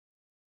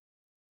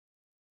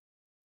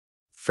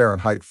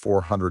Fahrenheit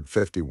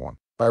 451,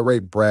 by Ray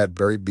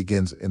Bradbury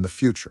begins in the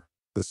future.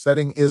 The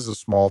setting is a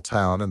small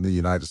town in the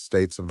United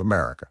States of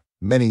America.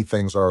 Many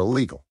things are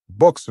illegal.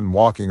 Books and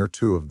walking are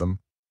two of them.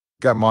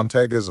 Guy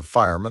Montag is a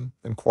fireman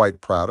and quite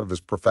proud of his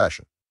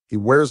profession. He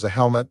wears a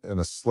helmet and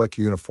a slick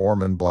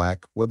uniform in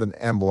black with an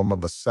emblem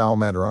of a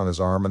salamander on his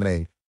arm and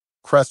a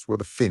crest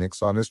with a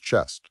phoenix on his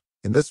chest.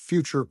 In this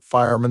future,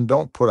 firemen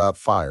don't put out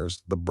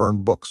fires, they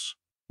burn books.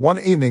 One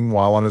evening,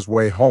 while on his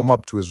way home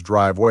up to his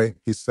driveway,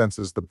 he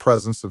senses the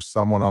presence of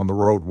someone on the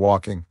road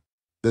walking.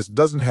 This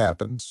doesn't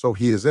happen, so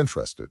he is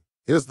interested.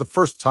 It is the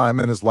first time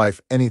in his life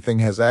anything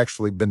has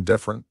actually been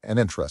different and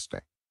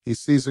interesting. He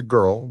sees a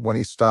girl. When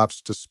he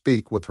stops to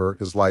speak with her,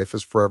 his life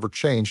is forever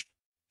changed.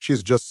 She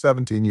is just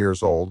 17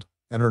 years old,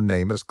 and her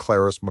name is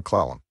Clarice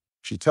McClellan.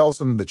 She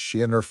tells him that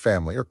she and her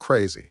family are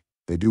crazy.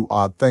 They do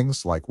odd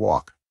things like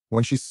walk.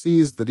 When she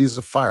sees that he's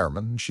a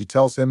fireman, she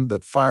tells him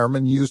that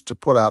firemen used to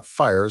put out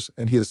fires,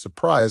 and he is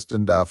surprised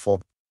and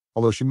doubtful.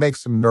 Although she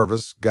makes him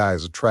nervous, Guy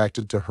is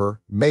attracted to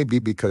her, maybe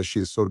because she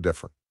is so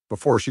different.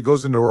 Before she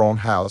goes into her own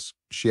house,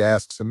 she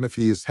asks him if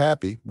he is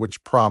happy,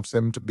 which prompts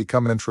him to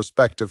become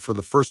introspective for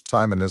the first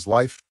time in his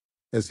life.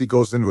 As he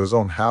goes into his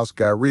own house,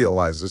 Guy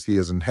realizes he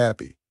isn't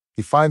happy.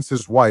 He finds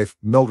his wife,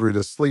 Mildred,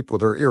 asleep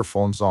with her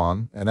earphones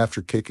on, and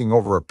after kicking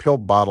over a pill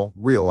bottle,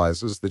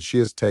 realizes that she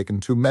has taken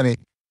too many.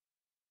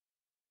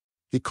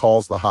 He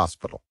calls the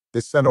hospital.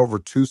 They send over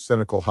two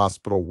cynical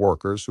hospital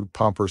workers who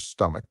pump her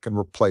stomach and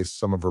replace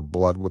some of her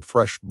blood with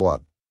fresh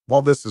blood.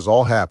 While this is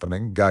all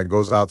happening, Guy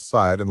goes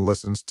outside and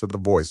listens to the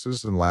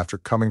voices and laughter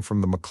coming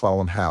from the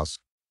McClellan house.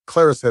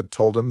 Clarice had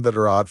told him that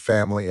her odd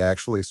family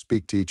actually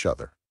speak to each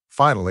other.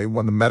 Finally,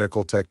 when the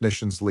medical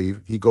technicians leave,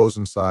 he goes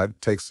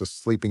inside, takes a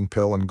sleeping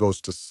pill, and goes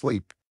to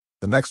sleep.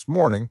 The next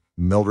morning,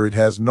 Mildred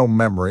has no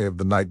memory of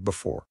the night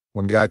before.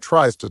 When Guy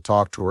tries to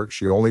talk to her,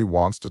 she only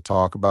wants to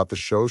talk about the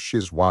shows she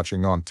is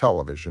watching on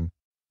television.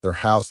 Their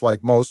house,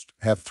 like most,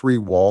 have 3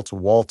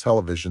 wall-to-wall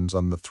televisions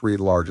on the 3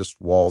 largest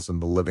walls in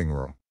the living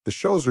room. The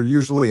shows are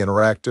usually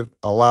interactive,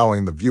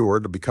 allowing the viewer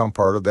to become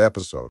part of the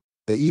episode.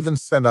 They even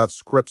send out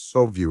scripts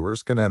so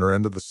viewers can enter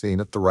into the scene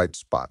at the right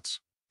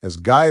spots. As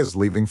Guy is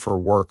leaving for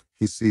work,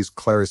 he sees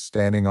Clarice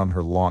standing on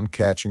her lawn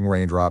catching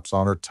raindrops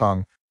on her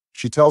tongue.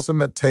 She tells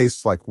him it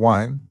tastes like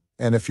wine,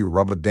 and if you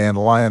rub a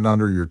dandelion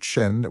under your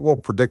chin, it will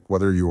predict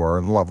whether you are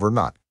in love or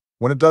not.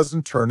 When it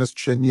doesn't turn his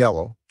chin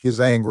yellow, he is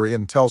angry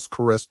and tells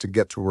Clarice to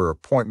get to her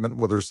appointment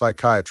with her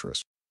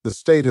psychiatrist. The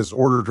state has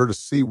ordered her to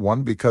see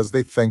one because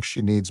they think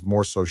she needs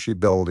more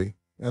sociability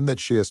and that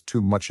she has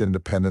too much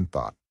independent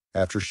thought.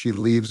 After she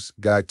leaves,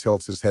 Guy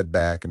tilts his head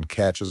back and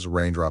catches a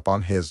raindrop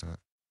on his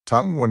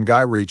tongue. When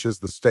Guy reaches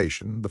the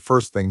station, the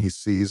first thing he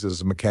sees is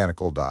a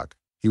mechanical dog.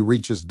 He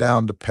reaches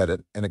down to pet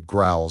it, and it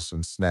growls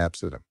and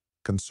snaps at him.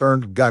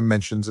 Concerned, Guy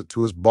mentions it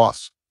to his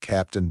boss,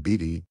 Captain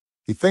Beatty.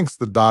 He thinks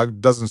the dog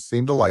doesn't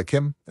seem to like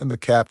him, and the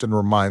captain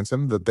reminds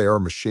him that they are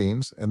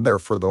machines, and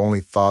therefore the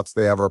only thoughts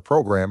they have are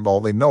programmed. All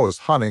they know is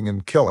hunting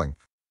and killing.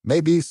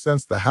 Maybe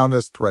since the hound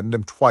has threatened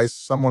him twice,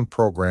 someone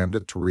programmed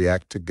it to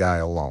react to Guy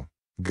alone.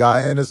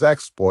 Guy and his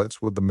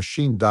exploits with the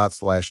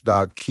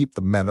machine/dog keep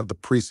the men of the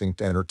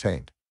precinct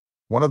entertained.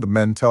 One of the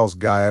men tells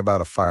Guy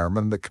about a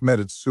fireman that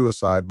committed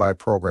suicide by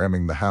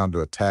programming the hound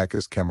to attack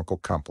his chemical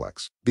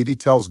complex. Beatty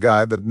tells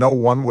Guy that no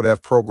one would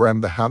have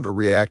programmed the hound to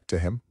react to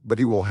him, but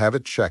he will have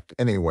it checked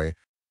anyway.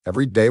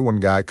 Every day when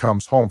Guy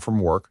comes home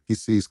from work, he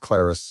sees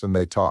Clarice and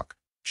they talk.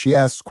 She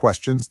asks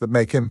questions that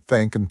make him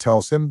think and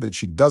tells him that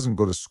she doesn't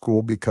go to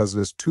school because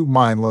it is too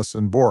mindless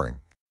and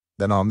boring.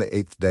 Then on the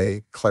 8th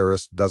day,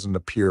 Clarice doesn't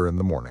appear in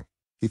the morning.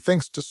 He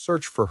thinks to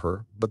search for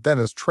her, but then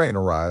his train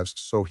arrives,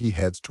 so he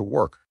heads to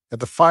work. At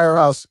the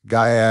firehouse,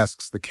 Guy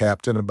asks the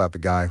captain about the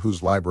guy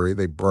whose library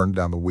they burned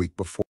down the week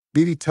before.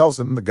 Beatty tells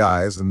him the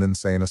guy is in an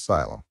insane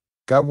asylum.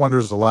 Guy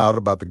wonders aloud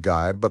about the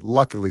guy, but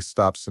luckily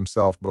stops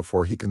himself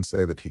before he can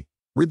say that he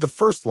read the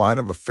first line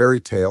of a fairy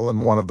tale in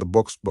one of the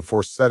books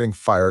before setting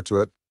fire to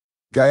it.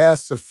 Guy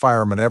asks if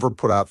firemen ever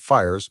put out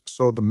fires,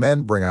 so the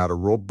men bring out a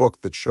rule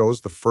book that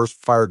shows the first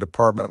fire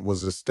department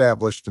was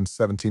established in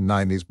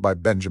 1790s by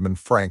Benjamin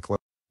Franklin.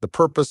 The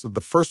purpose of the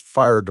first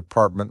fire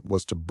department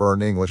was to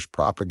burn English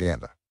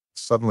propaganda.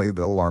 Suddenly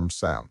the alarm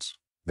sounds.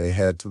 They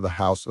head to the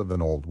house of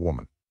an old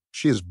woman.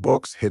 She has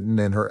books hidden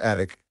in her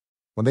attic.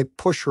 When they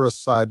push her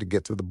aside to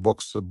get to the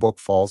books, a book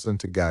falls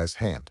into Guy's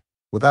hand.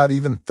 Without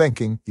even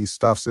thinking, he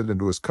stuffs it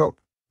into his coat.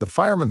 The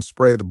firemen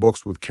spray the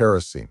books with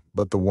kerosene,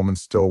 but the woman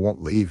still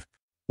won't leave.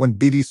 When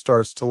Beatty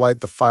starts to light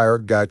the fire,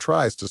 Guy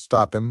tries to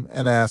stop him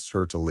and asks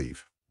her to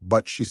leave,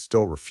 but she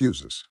still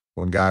refuses.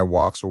 When Guy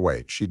walks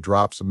away, she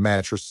drops a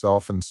match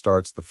herself and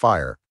starts the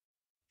fire.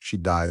 She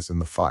dies in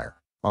the fire.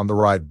 On the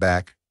ride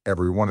back,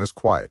 everyone is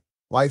quiet.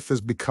 Life is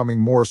becoming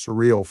more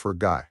surreal for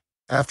Guy.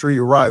 After he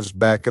arrives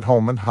back at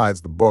home and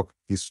hides the book,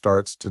 he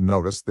starts to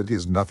notice that he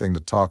has nothing to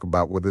talk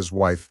about with his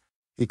wife.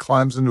 He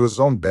climbs into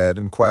his own bed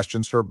and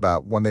questions her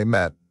about when they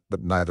met,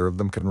 but neither of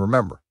them can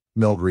remember.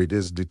 Mildred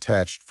is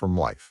detached from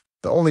life.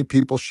 The only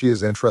people she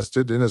is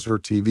interested in is her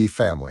TV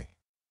family.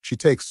 She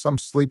takes some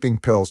sleeping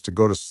pills to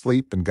go to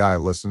sleep, and Guy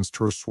listens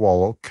to her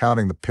swallow,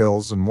 counting the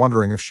pills and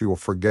wondering if she will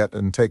forget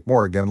and take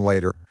more again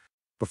later.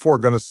 Before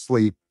going to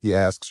sleep, he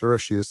asks her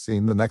if she has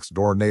seen the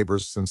next-door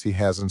neighbors since he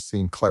hasn't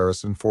seen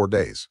Clarice in 4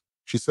 days.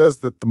 She says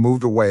that they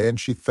moved away and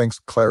she thinks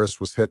Clarice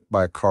was hit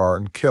by a car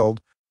and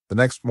killed. The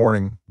next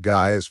morning,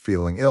 Guy is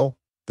feeling ill.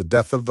 The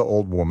death of the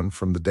old woman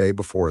from the day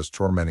before is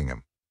tormenting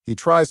him. He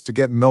tries to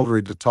get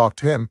Mildred to talk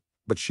to him,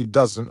 but she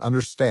doesn't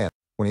understand.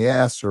 When he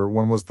asks her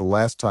when was the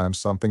last time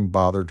something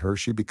bothered her,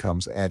 she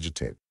becomes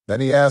agitated.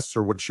 Then he asks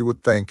her what she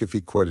would think if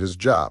he quit his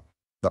job.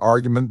 The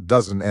argument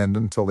doesn't end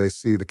until they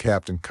see the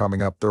captain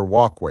coming up their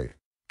walkway.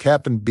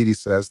 Captain Beatty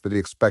says that he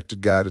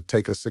expected Guy to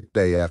take a sick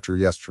day after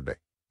yesterday.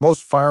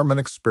 Most firemen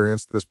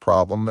experience this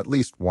problem at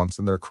least once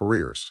in their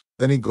careers.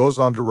 Then he goes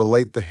on to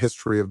relate the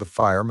history of the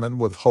firemen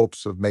with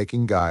hopes of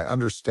making Guy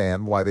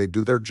understand why they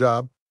do their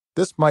job.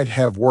 This might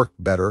have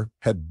worked better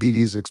had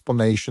Beatty's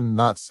explanation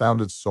not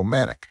sounded so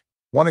manic.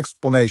 One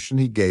explanation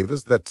he gave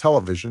is that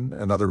television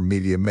and other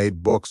media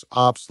made books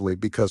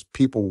obsolete because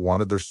people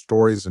wanted their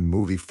stories in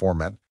movie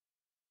format.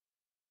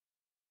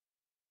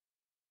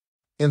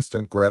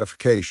 Instant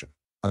gratification.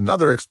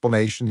 Another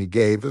explanation he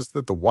gave is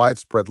that the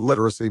widespread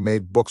literacy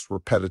made books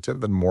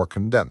repetitive and more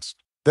condensed.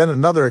 Then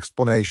another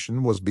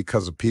explanation was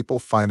because of people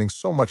finding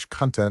so much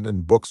content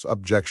in books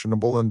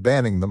objectionable and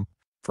banning them.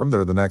 From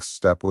there, the next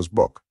step was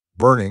book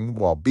burning.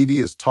 While Beatty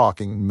is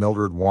talking,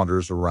 Mildred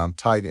wanders around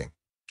tidying.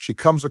 She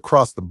comes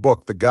across the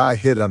book the guy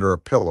hid under a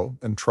pillow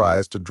and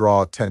tries to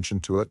draw attention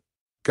to it.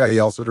 Guy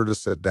yells at her to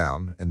sit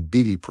down, and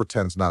Beatty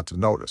pretends not to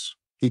notice.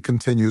 He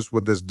continues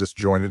with his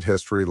disjointed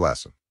history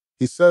lesson.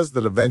 He says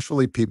that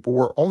eventually people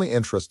were only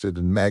interested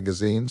in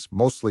magazines,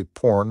 mostly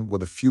porn,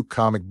 with a few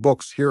comic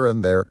books here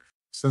and there.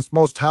 Since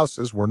most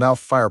houses were now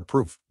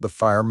fireproof, the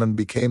firemen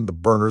became the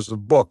burners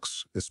of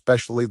books,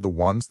 especially the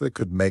ones that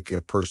could make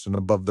a person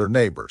above their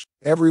neighbors.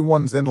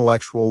 Everyone's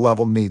intellectual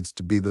level needs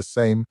to be the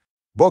same.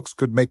 Books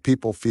could make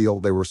people feel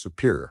they were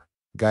superior.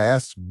 Guy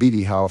asks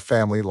Beatty how a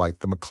family like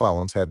the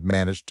McClellans had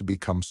managed to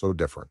become so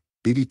different.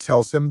 Beatty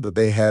tells him that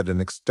they had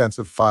an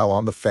extensive file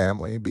on the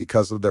family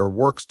because of their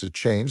works to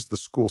change the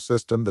school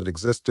system that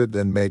existed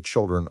and made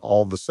children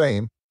all the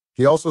same.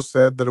 He also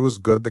said that it was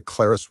good that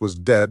Clarice was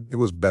dead. It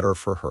was better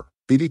for her.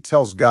 Beatty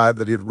tells Guy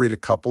that he'd read a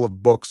couple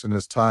of books in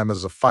his time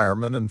as a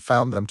fireman and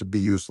found them to be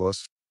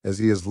useless. As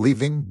he is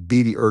leaving,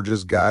 Beatty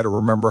urges Guy to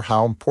remember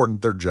how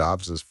important their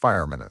jobs as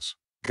firemen is.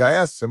 Guy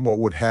asks him what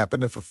would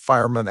happen if a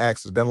fireman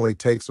accidentally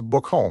takes a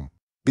book home.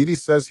 Beatty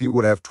says he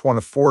would have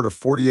 24 to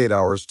 48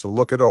 hours to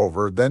look it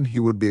over, then he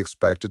would be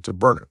expected to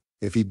burn it.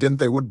 If he didn't,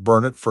 they would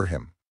burn it for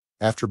him.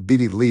 After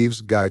Beatty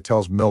leaves, Guy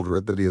tells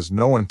Mildred that he has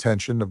no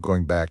intention of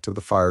going back to the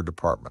fire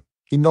department.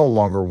 He no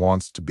longer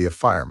wants to be a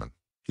fireman.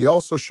 He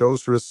also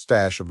shows her his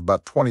stash of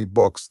about 20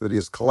 books that he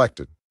has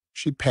collected.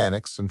 She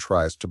panics and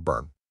tries to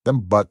burn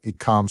them, but he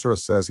calms her and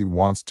says he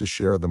wants to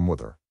share them with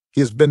her. He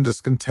has been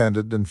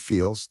discontented and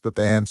feels that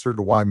the answer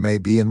to why may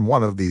be in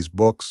one of these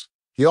books.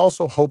 He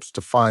also hopes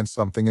to find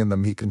something in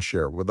them he can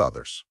share with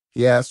others.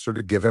 He asks her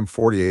to give him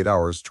 48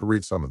 hours to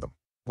read some of them.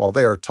 While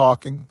they are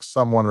talking,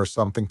 someone or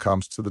something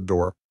comes to the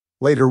door.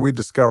 Later, we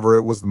discover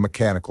it was the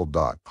mechanical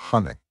dog,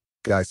 hunting.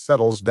 Guy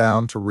settles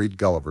down to read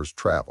Gulliver's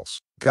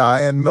Travels.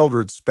 Guy and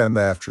Mildred spend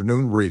the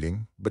afternoon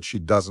reading, but she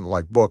doesn't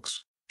like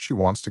books. She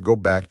wants to go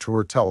back to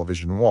her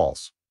television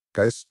walls.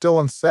 Guy is still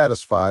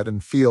unsatisfied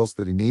and feels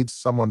that he needs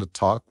someone to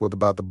talk with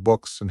about the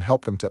books and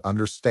help him to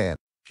understand.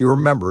 He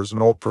remembers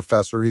an old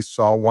professor he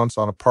saw once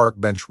on a park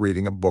bench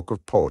reading a book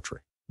of poetry.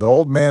 The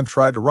old man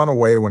tried to run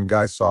away when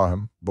Guy saw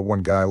him, but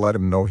when Guy let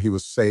him know he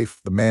was safe,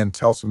 the man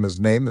tells him his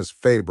name is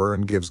Faber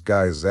and gives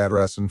Guy his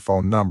address and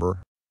phone number.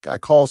 Guy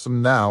calls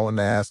him now and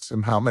asks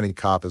him how many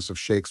copies of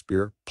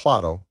Shakespeare,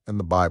 Plato, and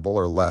the Bible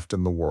are left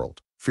in the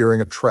world.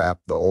 Fearing a trap,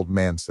 the old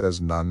man says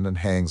none and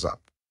hangs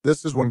up.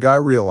 This is when Guy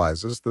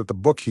realizes that the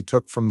book he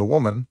took from the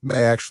woman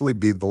may actually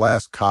be the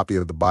last copy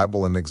of the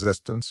Bible in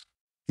existence.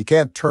 He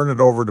can't turn it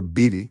over to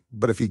Beatty,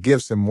 but if he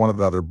gives him one of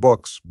the other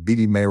books,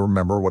 Beatty may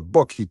remember what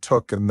book he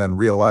took and then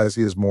realize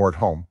he is more at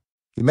home.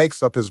 He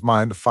makes up his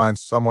mind to find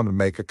someone to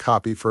make a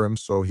copy for him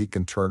so he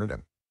can turn it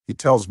in. He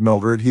tells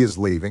Mildred he is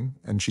leaving,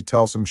 and she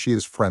tells him she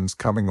has friends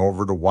coming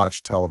over to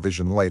watch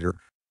television later.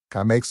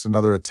 Guy makes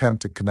another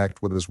attempt to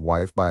connect with his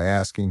wife by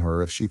asking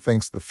her if she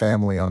thinks the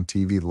family on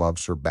TV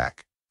loves her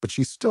back. But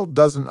she still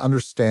doesn't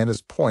understand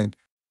his point.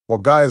 While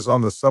Guy is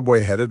on the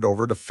subway headed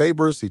over to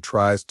Faber's, he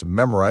tries to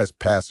memorize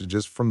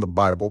passages from the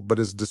Bible but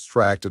is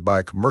distracted by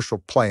a commercial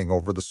playing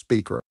over the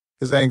speaker.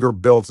 His anger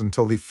builds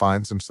until he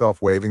finds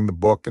himself waving the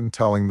book and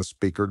telling the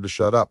speaker to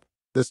shut up.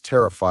 This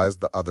terrifies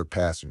the other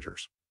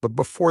passengers. But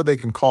before they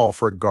can call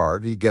for a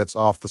guard, he gets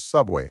off the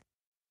subway.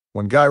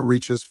 When Guy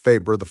reaches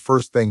Faber, the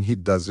first thing he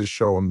does is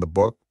show him the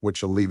book,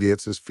 which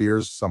alleviates his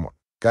fears somewhat.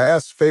 Guy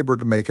asks Faber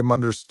to make him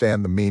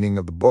understand the meaning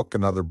of the book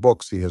and other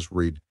books he has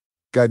read.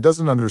 Guy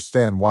doesn't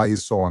understand why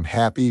he's so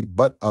unhappy,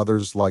 but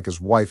others, like his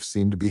wife,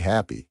 seem to be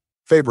happy.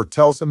 Faber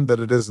tells him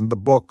that it isn't the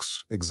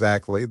books,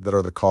 exactly, that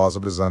are the cause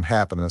of his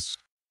unhappiness.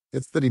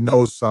 It's that he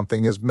knows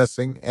something is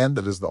missing, and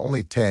that is the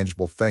only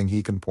tangible thing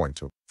he can point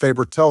to.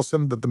 Faber tells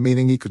him that the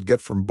meaning he could get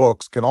from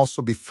books can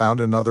also be found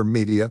in other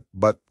media,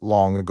 but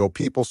long ago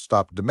people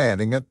stopped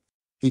demanding it.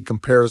 He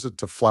compares it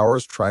to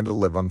flowers trying to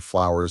live on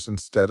flowers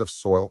instead of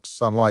soil,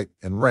 sunlight,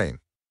 and rain.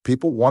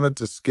 People wanted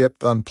to skip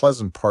the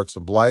unpleasant parts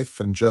of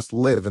life and just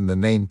live in the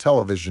inane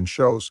television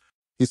shows.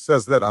 He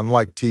says that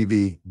unlike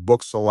TV,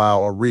 books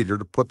allow a reader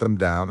to put them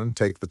down and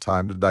take the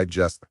time to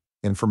digest the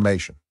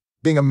information.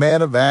 Being a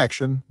man of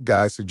action,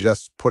 Guy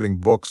suggests putting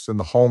books in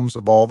the homes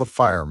of all the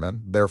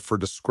firemen, therefore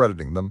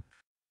discrediting them.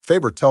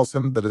 Faber tells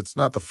him that it's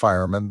not the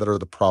firemen that are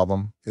the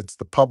problem, it's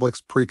the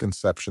public's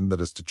preconception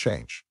that is to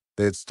change.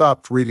 They had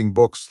stopped reading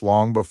books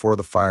long before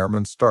the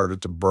firemen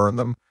started to burn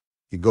them.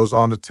 He goes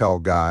on to tell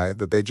Guy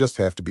that they just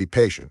have to be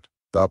patient.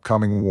 The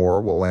upcoming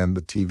war will end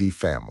the TV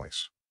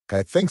families.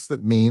 Guy thinks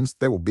that means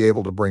they will be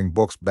able to bring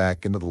books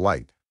back into the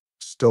light.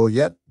 Still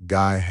yet,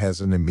 Guy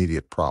has an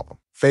immediate problem.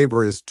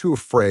 Faber is too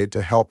afraid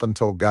to help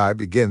until Guy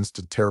begins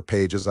to tear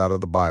pages out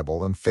of the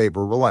Bible, and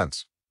Faber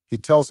relents. He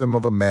tells him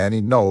of a man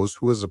he knows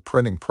who is a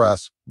printing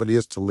press, but he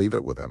is to leave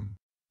it with him.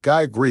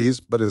 Guy agrees,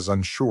 but is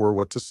unsure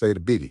what to say to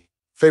Beatty.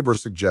 Faber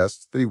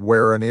suggests that he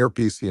wear an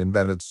earpiece he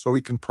invented so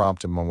he can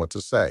prompt him on what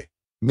to say.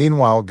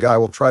 Meanwhile, Guy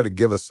will try to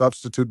give a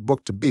substitute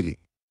book to Beatty.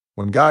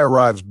 When Guy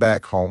arrives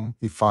back home,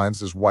 he finds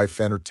his wife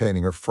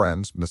entertaining her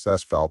friends,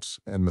 Mrs. Phelps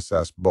and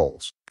Mrs.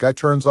 Bowles. Guy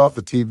turns off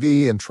the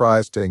TV and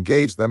tries to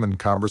engage them in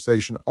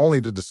conversation,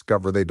 only to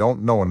discover they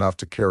don't know enough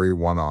to carry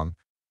one on.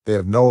 They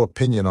have no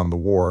opinion on the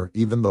war,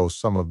 even though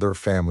some of their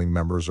family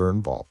members are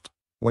involved.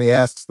 When he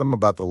asks them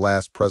about the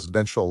last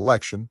presidential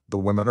election, the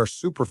women are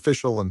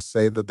superficial and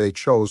say that they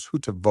chose who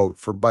to vote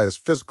for by his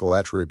physical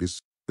attributes.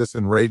 This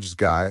enrages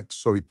Guy,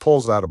 so he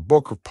pulls out a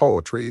book of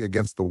poetry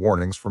against the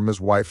warnings from his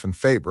wife and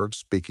Faber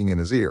speaking in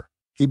his ear.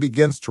 He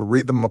begins to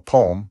read them a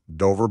poem,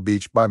 Dover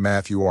Beach by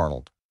Matthew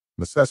Arnold.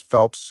 Mrs.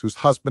 Phelps, whose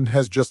husband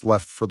has just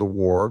left for the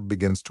war,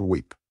 begins to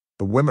weep.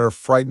 The women are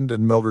frightened,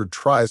 and Mildred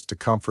tries to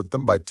comfort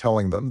them by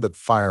telling them that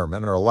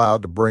firemen are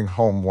allowed to bring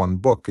home one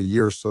book a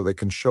year so they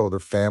can show their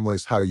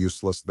families how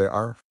useless they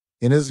are.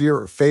 In his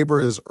ear,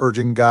 Faber is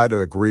urging Guy to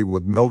agree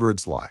with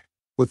Mildred's lie.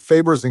 With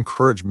Faber's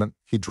encouragement,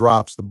 he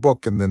drops the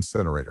book in the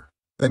incinerator.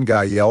 Then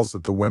Guy yells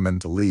at the women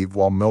to leave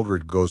while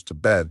Mildred goes to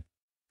bed.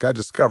 Guy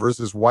discovers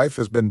his wife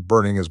has been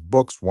burning his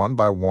books one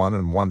by one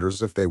and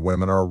wonders if they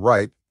women are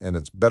right, and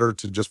it's better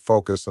to just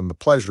focus on the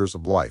pleasures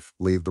of life,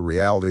 leave the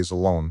realities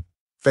alone.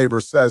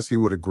 Faber says he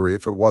would agree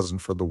if it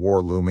wasn't for the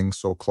war looming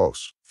so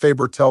close.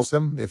 Faber tells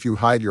him, if you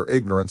hide your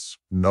ignorance,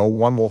 no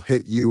one will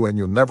hit you and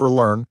you'll never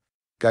learn.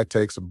 Guy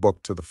takes a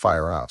book to the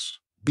firehouse.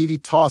 Beatty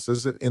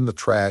tosses it in the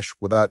trash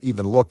without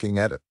even looking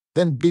at it.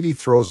 Then Beatty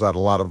throws out a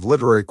lot of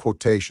literary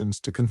quotations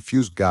to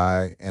confuse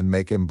Guy and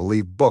make him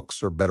believe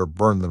books are better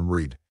burned than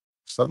read.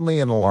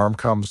 Suddenly an alarm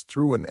comes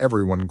through and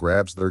everyone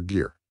grabs their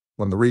gear.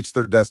 When they reach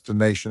their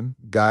destination,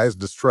 Guy is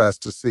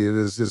distressed to see it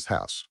is his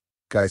house.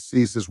 Guy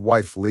sees his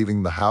wife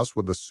leaving the house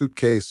with a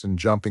suitcase and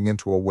jumping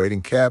into a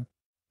waiting cab.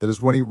 That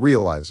is when he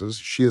realizes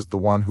she is the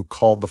one who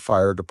called the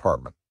fire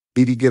department.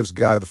 Beatty gives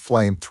Guy the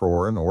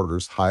flamethrower and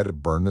orders Guy to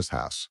burn his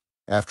house.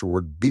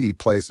 Afterward, Beatty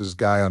places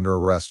Guy under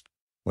arrest.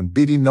 When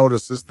Beatty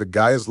notices the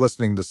Guy is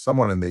listening to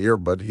someone in the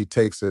earbud, he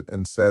takes it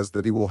and says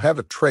that he will have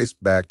it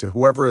traced back to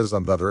whoever is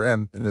on the other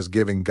end and is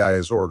giving Guy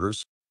his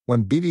orders.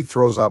 When Beatty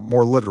throws out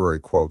more literary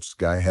quotes,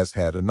 Guy has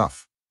had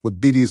enough. With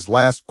Beatty's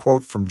last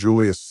quote from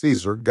Julius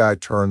Caesar, Guy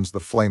turns the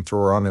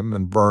flamethrower on him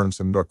and burns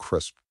him to a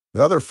crisp.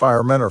 The other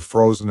firemen are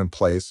frozen in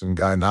place and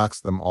Guy knocks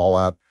them all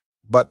out,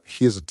 but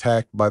he is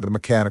attacked by the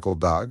mechanical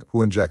dog,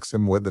 who injects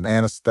him with an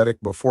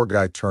anesthetic before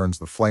Guy turns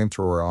the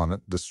flamethrower on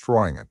it,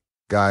 destroying it.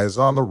 Guy is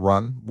on the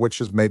run,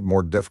 which is made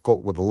more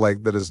difficult with a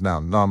leg that is now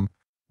numb,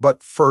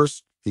 but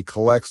first he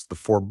collects the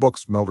 4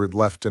 books Mildred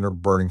left in her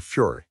burning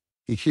fury.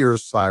 He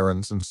hears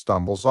sirens and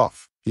stumbles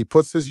off. He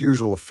puts his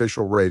usual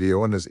official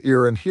radio in his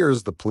ear and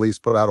hears the police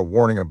put out a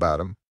warning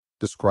about him,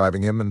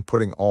 describing him and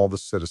putting all the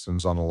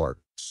citizens on alert.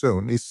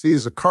 Soon, he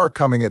sees a car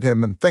coming at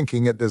him and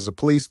thinking it is a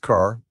police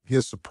car, he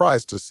is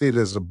surprised to see it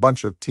as a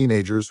bunch of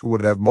teenagers who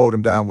would have mowed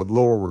him down with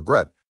little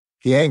regret.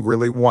 He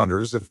angrily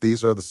wonders if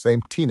these are the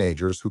same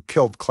teenagers who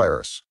killed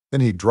Clarice.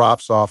 Then he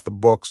drops off the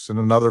books in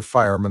another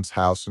fireman's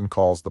house and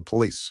calls the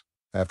police.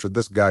 After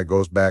this, Guy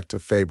goes back to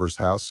Faber's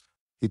house.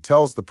 He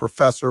tells the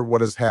professor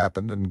what has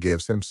happened and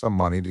gives him some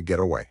money to get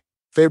away.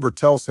 Faber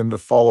tells him to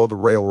follow the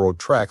railroad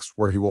tracks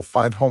where he will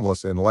find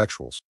homeless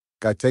intellectuals.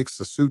 Guy takes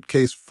a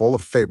suitcase full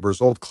of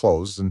Faber's old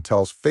clothes and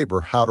tells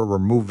Faber how to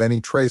remove any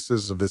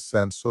traces of his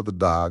scent so the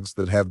dogs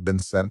that have been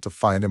sent to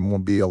find him will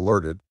be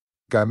alerted.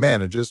 Guy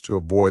manages to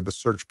avoid the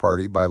search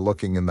party by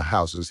looking in the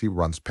houses he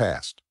runs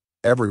past.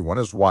 Everyone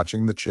is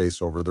watching the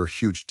chase over their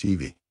huge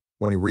TV.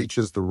 When he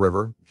reaches the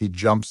river, he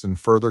jumps in,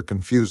 further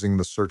confusing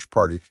the search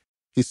party.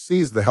 He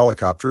sees the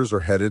helicopters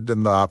are headed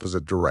in the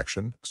opposite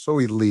direction, so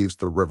he leaves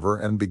the river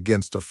and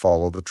begins to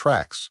follow the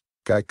tracks.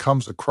 Guy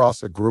comes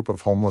across a group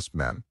of homeless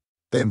men.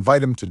 They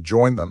invite him to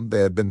join them.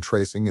 They had been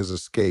tracing his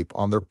escape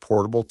on their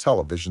portable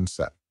television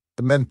set.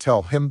 The men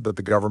tell him that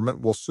the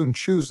government will soon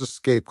choose a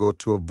scapegoat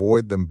to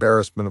avoid the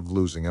embarrassment of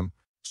losing him.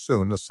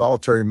 Soon, a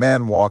solitary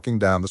man walking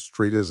down the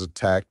street is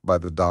attacked by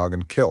the dog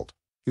and killed.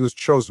 He was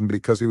chosen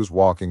because he was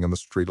walking in the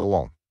street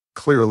alone.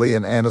 Clearly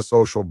an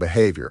antisocial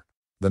behavior.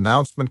 The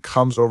announcement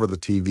comes over the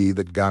TV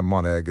that Guy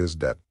Montag is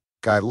dead.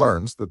 Guy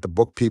learns that the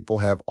book people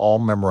have all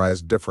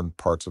memorized different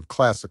parts of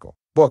classical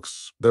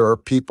books. There are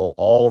people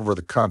all over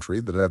the country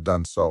that have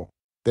done so.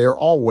 They are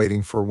all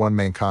waiting for when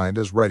mankind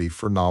is ready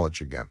for knowledge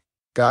again.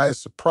 Guy is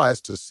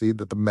surprised to see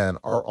that the men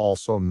are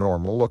also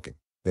normal looking.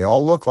 They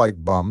all look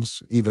like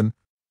bums, even.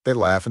 They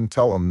laugh and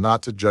tell him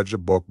not to judge a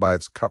book by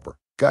its cover.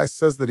 Guy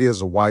says that he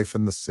has a wife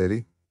in the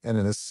city, and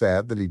it is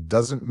sad that he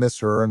doesn't miss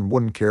her and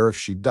wouldn't care if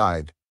she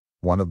died.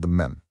 One of the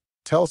men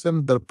tells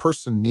him that a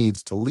person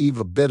needs to leave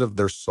a bit of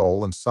their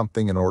soul in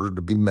something in order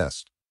to be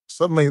missed.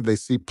 Suddenly they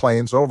see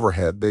planes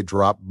overhead. They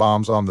drop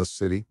bombs on the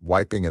city,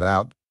 wiping it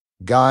out.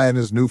 Guy and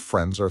his new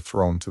friends are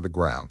thrown to the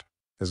ground.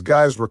 As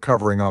Guy is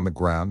recovering on the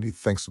ground, he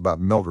thinks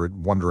about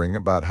Mildred, wondering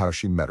about how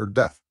she met her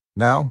death.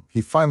 Now, he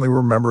finally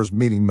remembers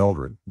meeting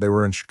Mildred. They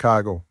were in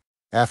Chicago.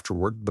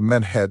 Afterward, the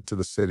men head to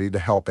the city to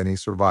help any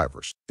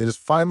survivors. It is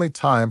finally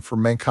time for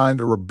mankind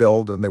to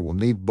rebuild, and they will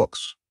need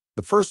books.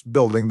 The first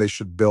building they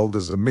should build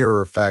is a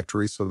mirror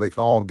factory so they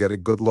can all get a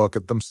good look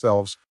at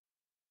themselves.